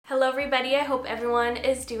Hello everybody, I hope everyone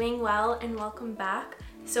is doing well and welcome back.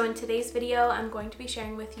 So in today's video, I'm going to be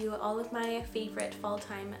sharing with you all of my favorite fall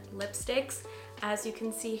time lipsticks. As you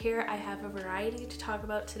can see here, I have a variety to talk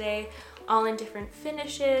about today, all in different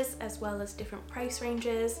finishes as well as different price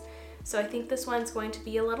ranges. So I think this one's going to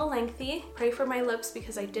be a little lengthy. Pray for my lips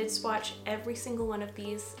because I did swatch every single one of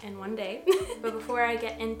these in one day. But before I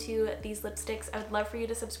get into these lipsticks, I would love for you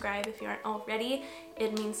to subscribe if you aren't already.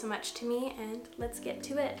 It means so much to me, and let's get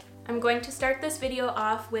to it. I'm going to start this video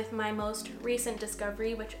off with my most recent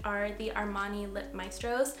discovery, which are the Armani Lip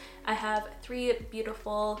Maestros. I have three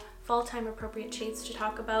beautiful fall time appropriate shades to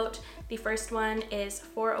talk about. The first one is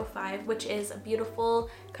 405, which is a beautiful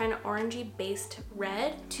kind of orangey based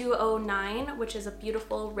red, 209, which is a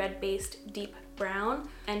beautiful red based deep brown,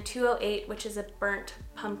 and 208, which is a burnt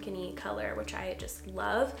pumpkin-y color, which I just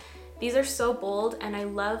love. These are so bold and I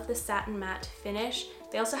love the satin matte finish.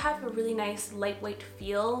 They also have a really nice lightweight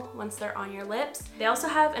feel once they're on your lips. They also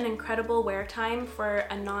have an incredible wear time for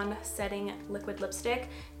a non-setting liquid lipstick.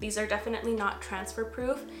 These are definitely not transfer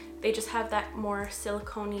proof. They just have that more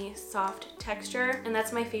silicone-y soft texture, and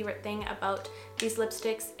that's my favorite thing about these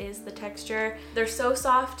lipsticks is the texture. They're so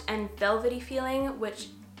soft and velvety feeling, which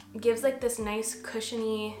gives like this nice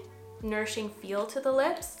cushiony nourishing feel to the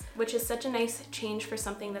lips, which is such a nice change for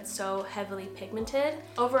something that's so heavily pigmented.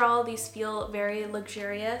 Overall, these feel very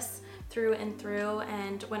luxurious through and through,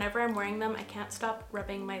 and whenever I'm wearing them, I can't stop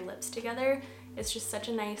rubbing my lips together. It's just such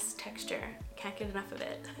a nice texture. Can't get enough of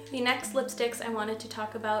it. The next lipsticks I wanted to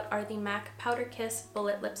talk about are the MAC Powder Kiss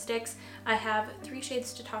Bullet Lipsticks. I have three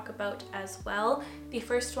shades to talk about as well. The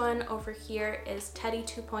first one over here is Teddy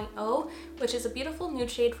 2.0, which is a beautiful nude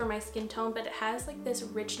shade for my skin tone, but it has like this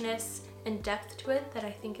richness and depth to it that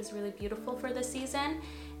I think is really beautiful for this season.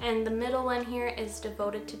 And the middle one here is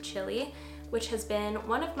Devoted to Chili, which has been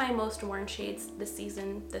one of my most worn shades this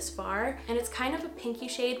season this far. And it's kind of a pinky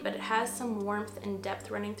shade, but it has some warmth and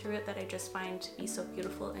depth running through it that I just find to be so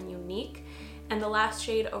beautiful and unique. And the last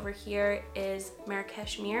shade over here is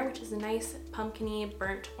Marrakeshmere, which is a nice pumpkin-y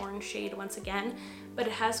burnt orange shade once again, but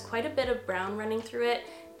it has quite a bit of brown running through it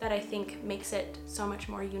that I think makes it so much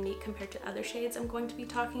more unique compared to other shades I'm going to be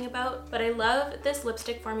talking about. But I love this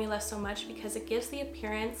lipstick formula so much because it gives the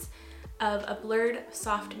appearance of a blurred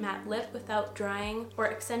soft matte lip without drying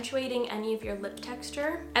or accentuating any of your lip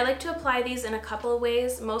texture. I like to apply these in a couple of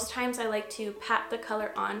ways. Most times I like to pat the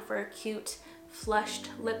color on for a cute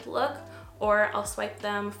flushed lip look, or I'll swipe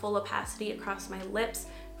them full opacity across my lips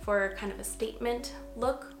for kind of a statement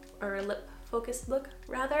look, or a lip focused look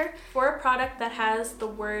rather. For a product that has the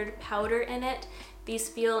word powder in it, these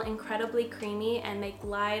feel incredibly creamy and they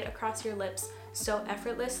glide across your lips so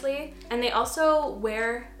effortlessly. And they also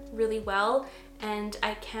wear really well, and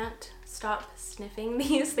I can't stop sniffing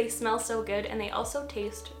these. They smell so good, and they also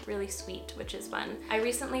taste really sweet, which is fun. I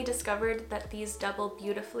recently discovered that these double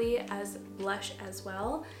beautifully as blush as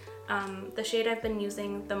well. The shade I've been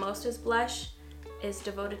using the most as blush is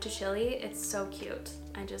Devoted to Chili. It's so cute.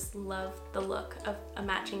 I just love the look of a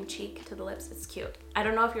matching cheek to the lips. It's cute. I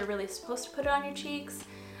don't know if you're really supposed to put it on your cheeks.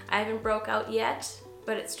 I haven't broke out yet,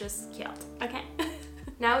 but it's just cute. Okay.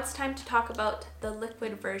 Now it's time to talk about the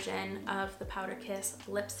liquid version of the Powder Kiss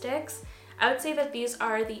lipsticks. I would say that these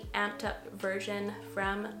are the amped up version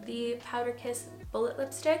from the Powder Kiss Bullet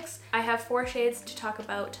lipsticks. I have four shades to talk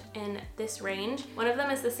about in this range. One of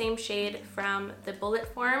them is the same shade from the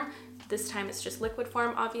bullet form. This time it's just liquid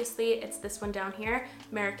form, obviously. It's this one down here,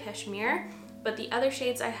 Marrakeshmere. But the other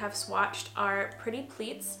shades I have swatched are Pretty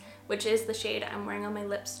Pleats, which is the shade I'm wearing on my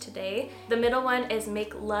lips today. The middle one is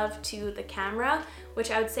Make Love to the Camera,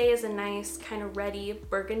 which I would say is a nice kind of reddy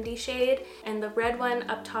burgundy shade. And the red one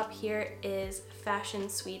up top here is Fashion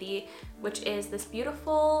Sweetie, which is this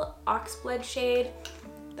beautiful oxblood shade.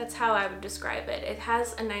 That's how I would describe it. It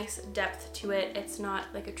has a nice depth to it. It's not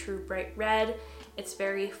like a true bright red. It's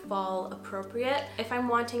very fall appropriate. If I'm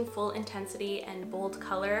wanting full intensity and bold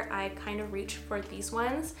color, I kind of reach for these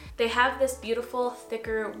ones. They have this beautiful,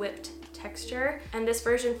 thicker whipped texture, and this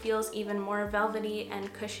version feels even more velvety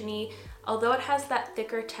and cushiony. Although it has that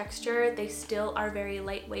thicker texture, they still are very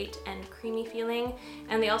lightweight and creamy feeling,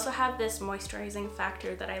 and they also have this moisturizing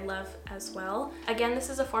factor that I love as well. Again,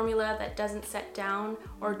 this is a formula that doesn't set down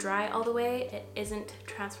or dry all the way. It isn't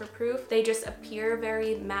transfer proof. They just appear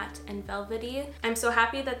very matte and velvety. I'm so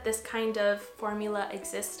happy that this kind of formula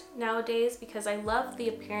exists nowadays because I love the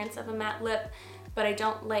appearance of a matte lip, but I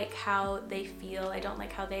don't like how they feel. I don't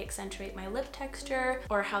like how they accentuate my lip texture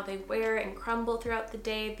or how they wear and crumble throughout the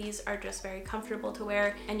day. These are just very comfortable to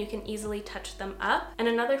wear and you can easily touch them up. And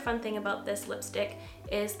another fun thing about this lipstick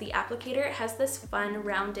is the applicator. It has this fun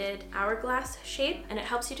rounded hourglass shape, and it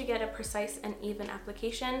helps you to get a precise and even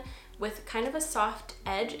application with kind of a soft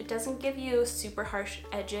edge. It doesn't give you super harsh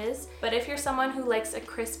edges, but if you're someone who likes a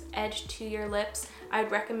crisp edge to your lips,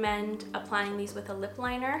 I'd recommend applying these with a lip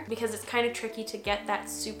liner because it's kind of tricky to get that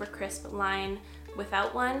super crisp line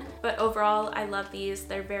without one. But overall, I love these.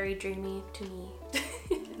 They're very dreamy to me.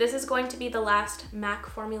 This is going to be the last MAC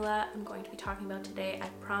formula I'm going to be talking about today, I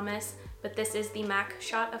promise. But this is the MAC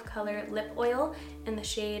Shot of Color Lip Oil in the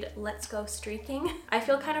shade Let's Go Streaking. I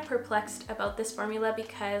feel kind of perplexed about this formula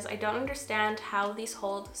because I don't understand how these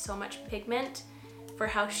hold so much pigment for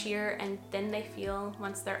how sheer and thin they feel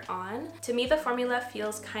once they're on. To me, the formula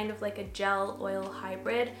feels kind of like a gel oil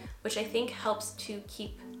hybrid, which I think helps to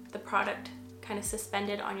keep the product kind of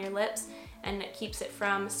suspended on your lips, and it keeps it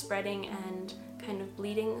from spreading and kind of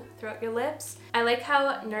bleeding throughout your lips. I like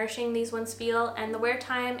how nourishing these ones feel, and the wear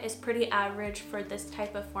time is pretty average for this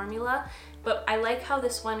type of formula, but I like how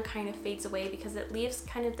this one kind of fades away because it leaves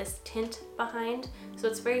kind of this tint behind, so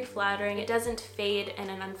it's very flattering. It doesn't fade in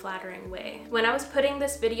an unflattering way. When I was putting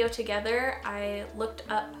this video together, I looked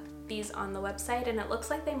up these on the website, and it looks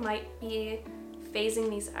like they might be phasing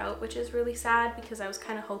these out, which is really sad because I was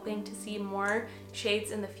kind of hoping to see more shades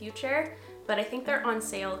in the future, but I think they're on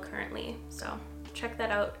sale currently, so check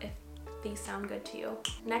that out if these sound good to you.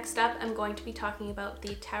 Next up, I'm going to be talking about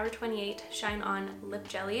the Tower 28 Shine On Lip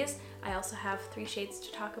Jellies. I also have 3 shades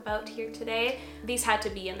to talk about here today. These had to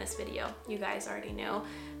be in this video, you guys already know,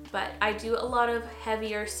 but I do a lot of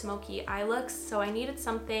heavier smoky eye looks, so I needed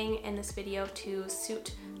something in this video to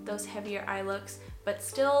suit those heavier eye looks but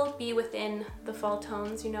still be within the fall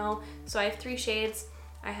tones, you know. So I have 3 shades.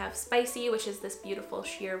 I have Spicy, which is this beautiful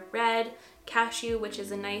sheer red, Cashew, which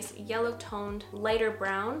is a nice yellow toned lighter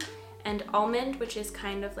brown, and Almond, which is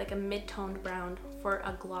kind of like a mid-toned brown for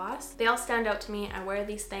a gloss. They all stand out to me. I wear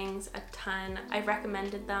these things a ton. I've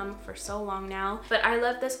recommended them for so long now, but I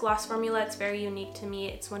love this gloss formula. It's very unique to me.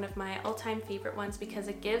 It's one of my all-time favorite ones because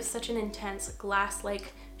it gives such an intense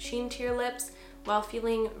glass-like sheen to your lips while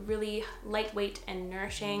feeling really lightweight and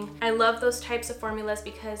nourishing. I love those types of formulas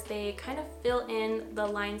because they kind of fill in the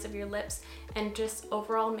lines of your lips and just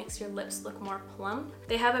overall makes your lips look more plump.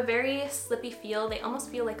 They have a very slippy feel. They almost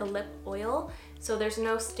feel like a lip oil, so there's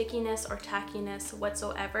no stickiness or tackiness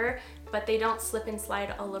whatsoever, but they don't slip and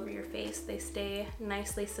slide all over your face. They stay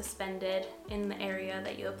nicely suspended in the area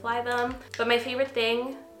that you apply them. But my favorite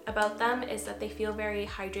thing about them is that they feel very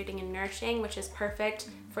hydrating and nourishing, which is perfect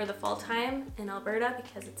for the fall time in Alberta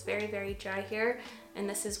because it's very, very dry here, and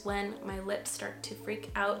this is when my lips start to freak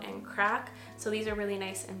out and crack. So these are really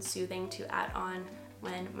nice and soothing to add on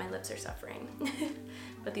when my lips are suffering.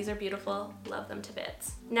 But these are beautiful, love them to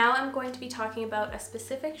bits. Now I'm going to be talking about a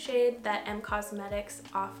specific shade that M Cosmetics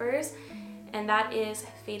offers, and that is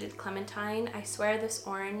Faded Clementine. I swear this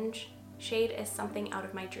orange shade is something out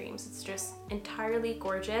of my dreams. It's just entirely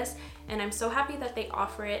gorgeous, and I'm so happy that they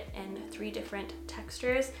offer it in 3 different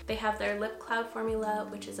textures. They have their Lip Cloud formula,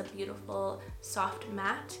 which is a beautiful soft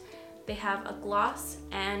matte. They have a gloss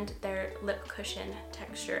and their lip cushion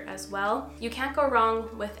texture as well. You can't go wrong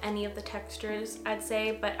with any of the textures, I'd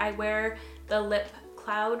say, but I wear the Lip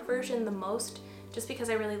Cloud version the most just because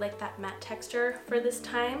I really like that matte texture for this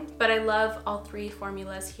time. But I love all 3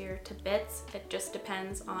 formulas here to bits. It just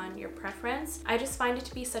depends on your preference. I just find it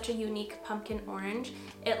to be such a unique pumpkin orange.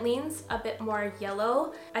 It leans a bit more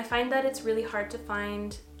yellow. I find that it's really hard to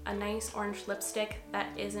find a nice orange lipstick that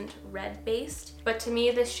isn't red based, but to me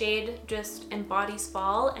this shade just embodies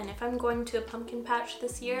fall, and if I'm going to a pumpkin patch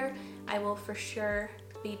this year, I will for sure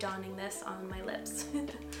be donning this on my lips.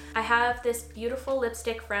 I have this beautiful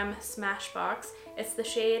lipstick from Smashbox. It's the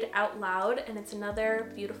shade Out Loud, and it's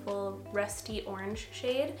another beautiful rusty orange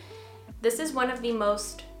shade. This is one of the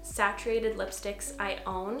most saturated lipsticks I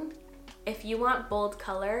own. If you want bold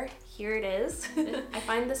color, here it is. I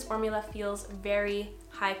find this formula feels very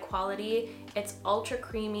high quality. It's ultra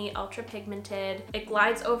creamy, ultra pigmented. It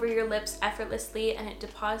glides over your lips effortlessly, and it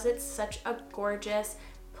deposits such a gorgeous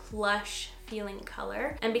plush feeling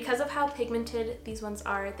color. And because of how pigmented these ones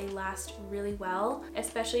are, they last really well,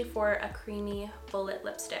 especially for a creamy bullet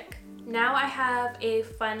lipstick. Now I have a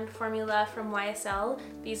fun formula from YSL.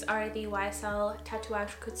 These are the YSL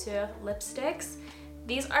Tatouage Couture lipsticks.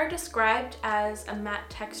 These are described as a matte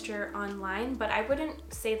texture online, but I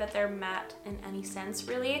wouldn't say that they're matte in any sense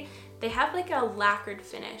really. They have like a lacquered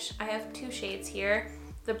finish. I have 2 shades here.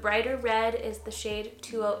 The brighter red is the shade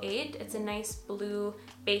 208. It's a nice blue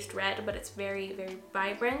based red, but it's very, very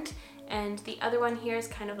vibrant. And the other one here is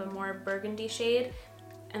kind of a more burgundy shade.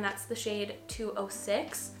 and that's the shade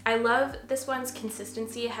 206. I love this one's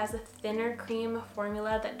consistency. It has a thinner cream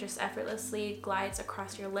formula that just effortlessly glides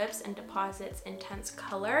across your lips and deposits intense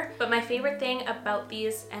color. But my favorite thing about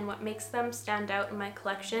these and what makes them stand out in my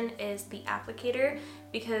collection is the applicator,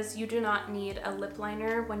 because you do not need a lip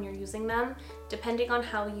liner when you're using them. Depending on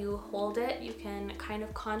how you hold it, you can kind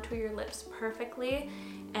of contour your lips perfectly,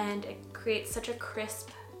 and it creates such a crisp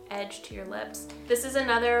edge to your lips. This is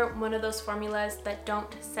another one of those formulas that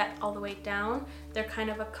don't set all the way down. They're kind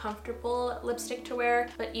of a comfortable lipstick to wear,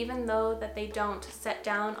 but even though that they don't set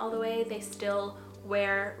down all the way, they still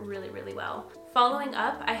wear really, really well. Following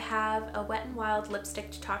up, I have a Wet n Wild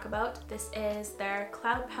lipstick to talk about. This is their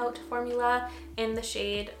Cloud Pout formula in the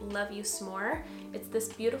shade Love You S'more. It's this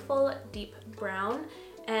beautiful deep brown.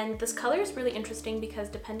 And this color is really interesting because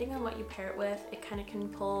depending on what you pair it with, it kind of can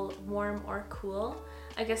pull warm or cool.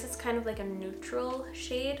 I guess it's kind of like a neutral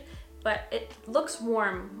shade, but it looks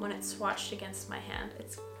warm when it's swatched against my hand.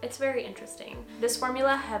 It's very interesting. This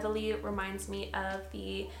formula heavily reminds me of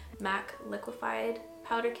the MAC liquefied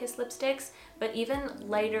Powder Kiss lipsticks, but even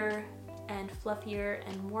lighter and fluffier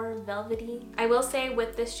and more velvety. I will say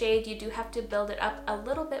with this shade, you do have to build it up a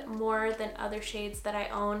little bit more than other shades that I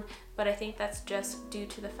own, but I think that's just due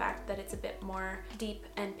to the fact that it's a bit more deep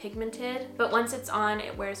and pigmented. But once it's on,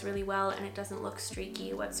 it wears really well and it doesn't look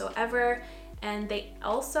streaky whatsoever. And they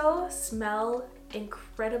also smell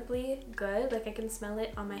incredibly good. Like I can smell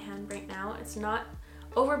it on my hand right now. It's not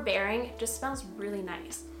overbearing, it just smells really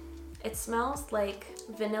nice. It smells like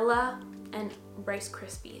vanilla and Rice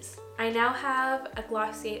Krispies. I now have a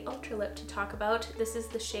Glossier Ultra Lip to talk about. This is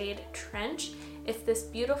the shade Trench. It's this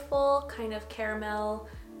beautiful kind of caramel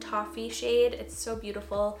toffee shade. It's so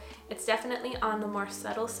beautiful. It's definitely on the more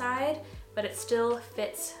subtle side, but it still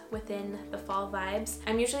fits within the fall vibes.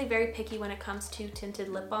 I'm usually very picky when it comes to tinted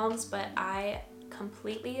lip balms, but I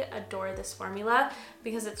completely adore this formula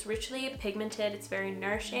because it's richly pigmented, it's very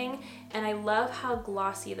nourishing, and I love how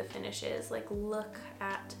glossy the finish is. Like, look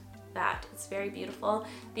at that, it's very beautiful.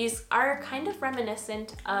 These are kind of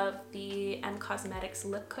reminiscent of the M Cosmetics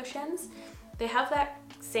lip cushions. They have that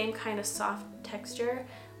same kind of soft texture,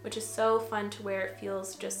 which is so fun to wear. It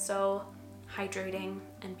feels just so hydrating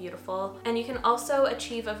and beautiful. And you can also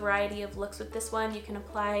achieve a variety of looks with this one. You can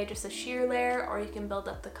apply just a sheer layer, or you can build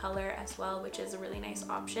up the color as well, which is a really nice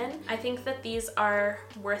option. I think that these are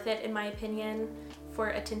worth it in my opinion for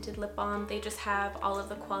a tinted lip balm. They just have all of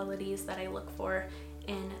the qualities that I look for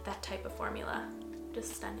in that type of formula.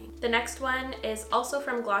 Just stunning. The next one is also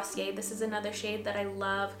from Glossier. This is another shade that I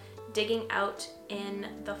love digging out in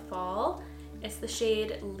the fall. It's the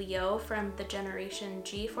shade Leo from the Generation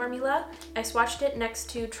G formula. I swatched it next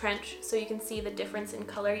to Trench so you can see the difference in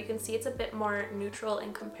color. You can see it's a bit more neutral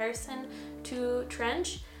in comparison to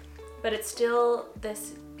Trench, but it's still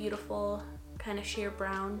this beautiful kind of sheer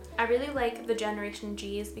brown. I really like the Generation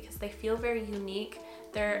Gs because they feel very unique.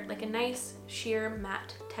 They're like a nice sheer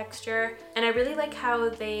matte texture, and I really like how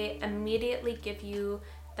they immediately give you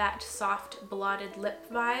that soft blotted lip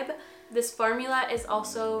vibe. This formula is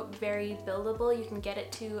also very buildable. You can get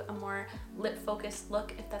it to a more lip focused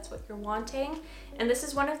look if that's what you're wanting. And this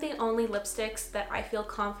is one of the only lipsticks that I feel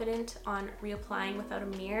confident on reapplying without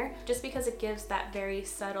a mirror, just because it gives that very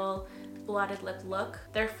subtle blotted lip look.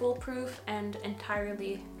 They're foolproof and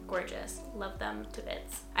entirely gorgeous. Love them to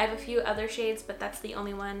bits. I have a few other shades, but that's the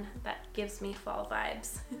only one that gives me fall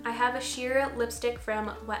vibes. I have a sheer lipstick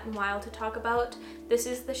from Wet n Wild to talk about. This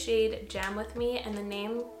is the shade Jam With Me, and the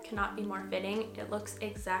name cannot be more fitting. It looks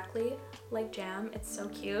exactly like jam. It's so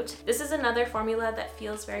cute. This is another formula that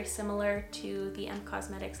feels very similar to the M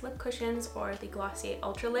Cosmetics lip cushions or the Glossier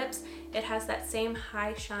Ultra Lips. It has that same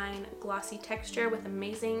high shine glossy texture with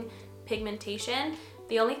amazing pigmentation.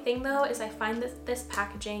 The only thing though is I find that this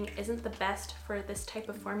packaging isn't the best for this type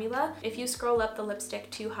of formula. If you scroll up the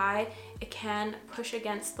lipstick too high, it can push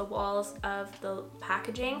against the walls of the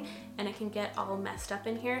packaging and it can get all messed up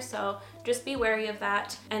in here. So just be wary of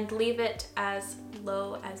that and leave it as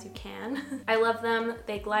low as you can. I love them.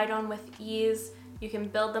 They glide on with ease. You can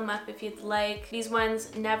build them up if you'd like. These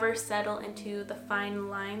ones never settle into the fine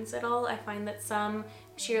lines at all. I find that some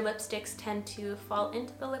sheer lipsticks tend to fall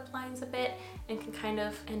into the lip lines a bit and can kind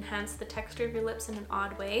of enhance the texture of your lips in an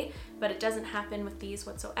odd way, but it doesn't happen with these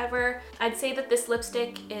whatsoever. I'd say that this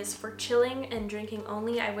lipstick is for chilling and drinking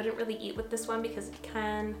only. I wouldn't really eat with this one because it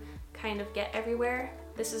can kind of get everywhere.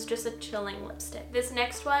 This is just a chilling lipstick. This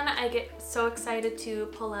next one I get so excited to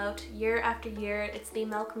pull out year after year. It's the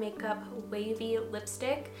Milk Makeup Wavy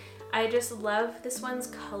Lipstick. I just love this one's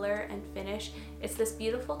color and finish. It's this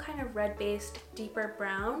beautiful kind of red based deeper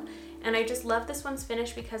brown, and I just love this one's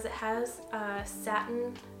finish because it has a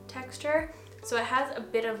satin texture. So it has a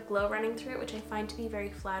bit of glow running through it, which I find to be very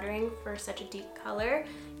flattering for such a deep color,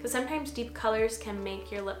 because sometimes deep colors can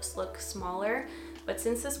make your lips look smaller, but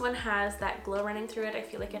since this one has that glow running through it, I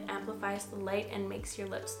feel like it amplifies the light and makes your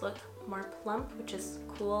lips look more plump, which is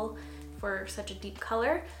cool for such a deep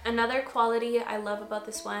color. Another quality I love about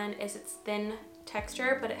this one is its thin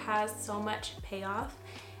texture, but it has so much payoff.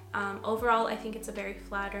 Overall, I think it's a very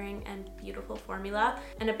flattering and beautiful formula.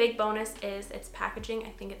 And a big bonus is its packaging. I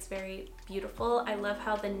think it's very beautiful. I love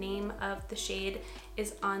how the name of the shade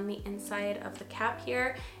is on the inside of the cap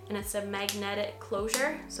here, and it's a magnetic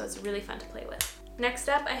closure, so it's really fun to play with. Next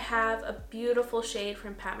up, I have a beautiful shade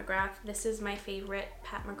from Pat McGrath. This is my favorite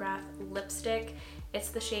Pat McGrath lipstick. It's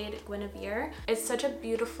the shade Guinevere. It's such a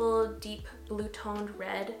beautiful, deep blue toned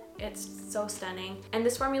red. It's so stunning. And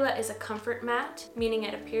this formula is a comfort matte, meaning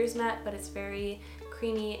it appears matte, but it's very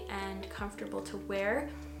creamy and comfortable to wear.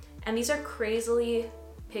 And these are crazily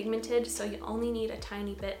pigmented, so you only need a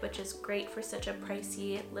tiny bit, which is great for such a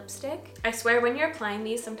pricey lipstick. I swear when you're applying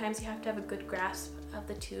these, sometimes you have to have a good grasp of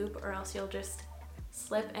the tube or else you'll just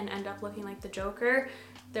slip and end up looking like the Joker.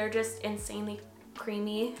 They're just insanely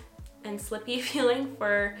creamy and slippy feeling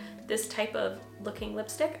for this type of looking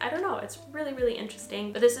lipstick. I don't know, it's really, really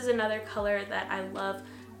interesting. But this is another color that I love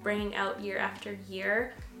bringing out year after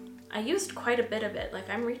year. I used quite a bit of it, like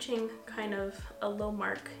I'm reaching kind of a low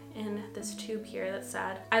mark in this tube here. That's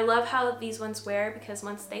sad. I love how these ones wear because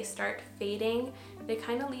once they start fading, they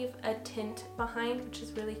kind of leave a tint behind, which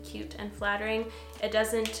is really cute and flattering. It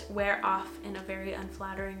doesn't wear off in a very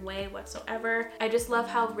unflattering way whatsoever. I just love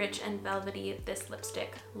how rich and velvety this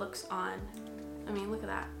lipstick looks on. I mean, look at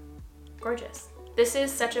that. Gorgeous. This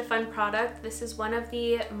is such a fun product. This is one of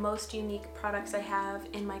the most unique products I have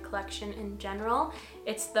in my collection in general.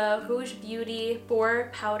 It's the Rouge Beauty 4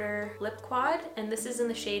 Powder Lip Quad, and this is in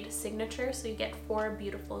the shade Signature, so you get 4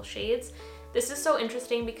 beautiful shades. This is so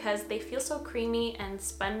interesting because they feel so creamy and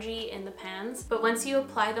spongy in the pans, but once you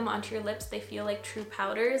apply them onto your lips, they feel like true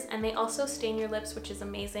powders, and they also stain your lips, which is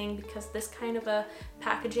amazing because this kind of a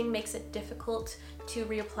packaging makes it difficult to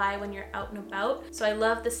reapply when you're out and about. So I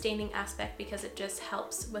love the staining aspect because it just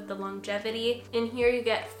helps with the longevity. In here you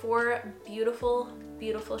get 4 beautiful,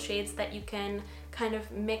 beautiful shades that you can kind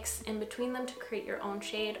of mix in between them to create your own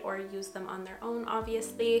shade or use them on their own,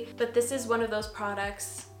 obviously. But this is one of those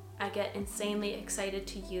products I get insanely excited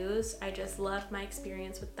to use. I just love my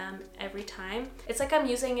experience with them every time. It's like I'm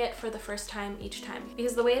using it for the first time each time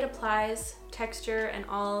because the way it applies, texture and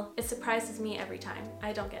all, it surprises me every time.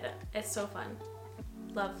 I don't get it. It's so fun.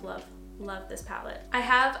 Love, love, love this palette. I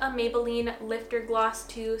have a Maybelline Lifter Gloss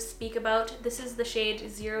to speak about. This is the shade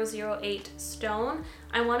 008 Stone.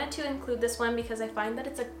 I wanted to include this one because I find that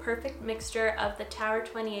it's a perfect mixture of the Tower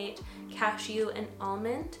 28 Cashew and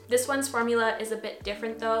Almond. This one's formula is a bit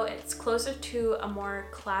different though. It's closer to a more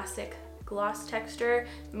classic gloss texture,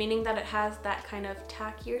 meaning that it has that kind of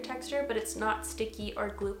tackier texture, but it's not sticky or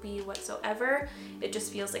gloopy whatsoever. It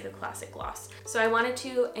just feels like a classic gloss. So I wanted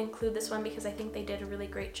to include this one because I think they did a really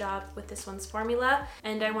great job with this one's formula,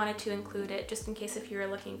 and I wanted to include it just in case if you were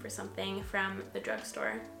looking for something from the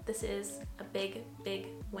drugstore. This is a big, big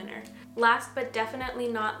winner. Last but definitely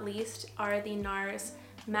not least are the NARS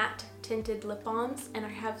matte tinted lip balms, and I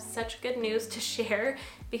have such good news to share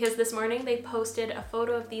because this morning they posted a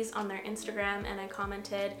photo of these on their Instagram and I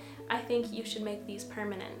commented, I think you should make these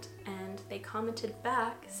permanent, and they commented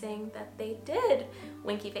back saying that they did,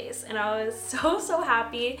 winky face, and I was so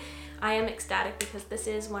happy. I am ecstatic because this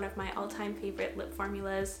is one of my all-time favorite lip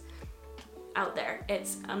formulas out there.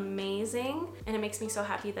 It's amazing and it makes me so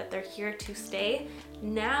happy that they're here to stay.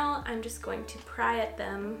 Now I'm just going to pry at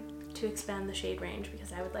them to expand the shade range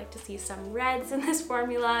because I would like to see some reds in this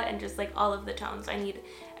formula and just like all of the tones. I need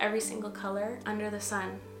every single color under the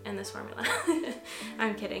sun in this formula.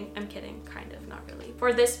 I'm kidding, kind of, not really.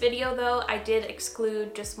 For this video though, I did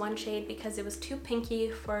exclude just one shade because it was too pinky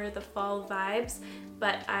for the fall vibes,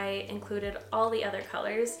 but I included all the other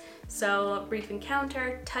colors. So Brief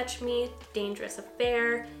Encounter, Touch Me, Dangerous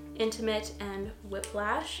Affair, Intimate, and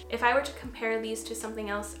Whiplash. If I were to compare these to something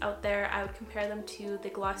else out there, I would compare them to the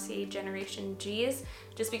Glossier Generation G's,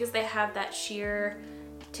 just because they have that sheer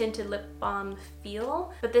tinted lip balm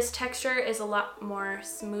feel, but this texture is a lot more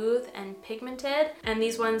smooth and pigmented, and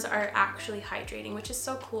these ones are actually hydrating, which is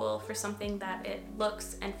so cool for something that it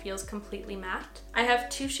looks and feels completely matte. I have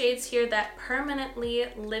 2 shades here that permanently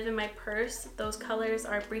live in my purse. Those colors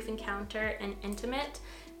are Brief Encounter and Intimate,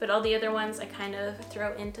 but all the other ones I kind of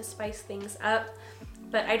throw in to spice things up.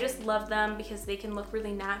 but I just love them because they can look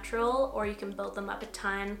really natural or you can build them up a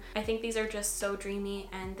ton. I think these are just so dreamy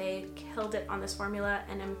and they killed it on this formula,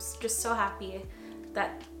 and I'm just so happy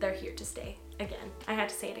that they're here to stay. Again, I had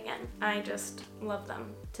to say it again. I just love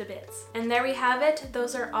them to bits. And there we have it.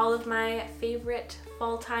 Those are all of my favorite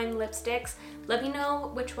fall time lipsticks. Let me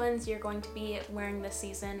know which ones you're going to be wearing this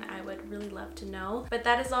season. I would really love to know. But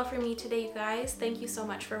that is all for me today, you guys. Thank you so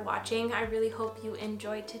much for watching. I really hope you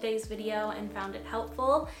enjoyed today's video and found it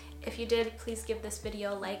helpful. If you did, please give this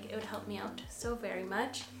video a like. It would help me out so very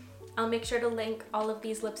much. I'll make sure to link all of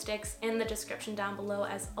these lipsticks in the description down below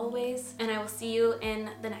as always, and I will see you in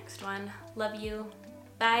the next one. Love you.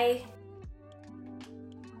 Bye.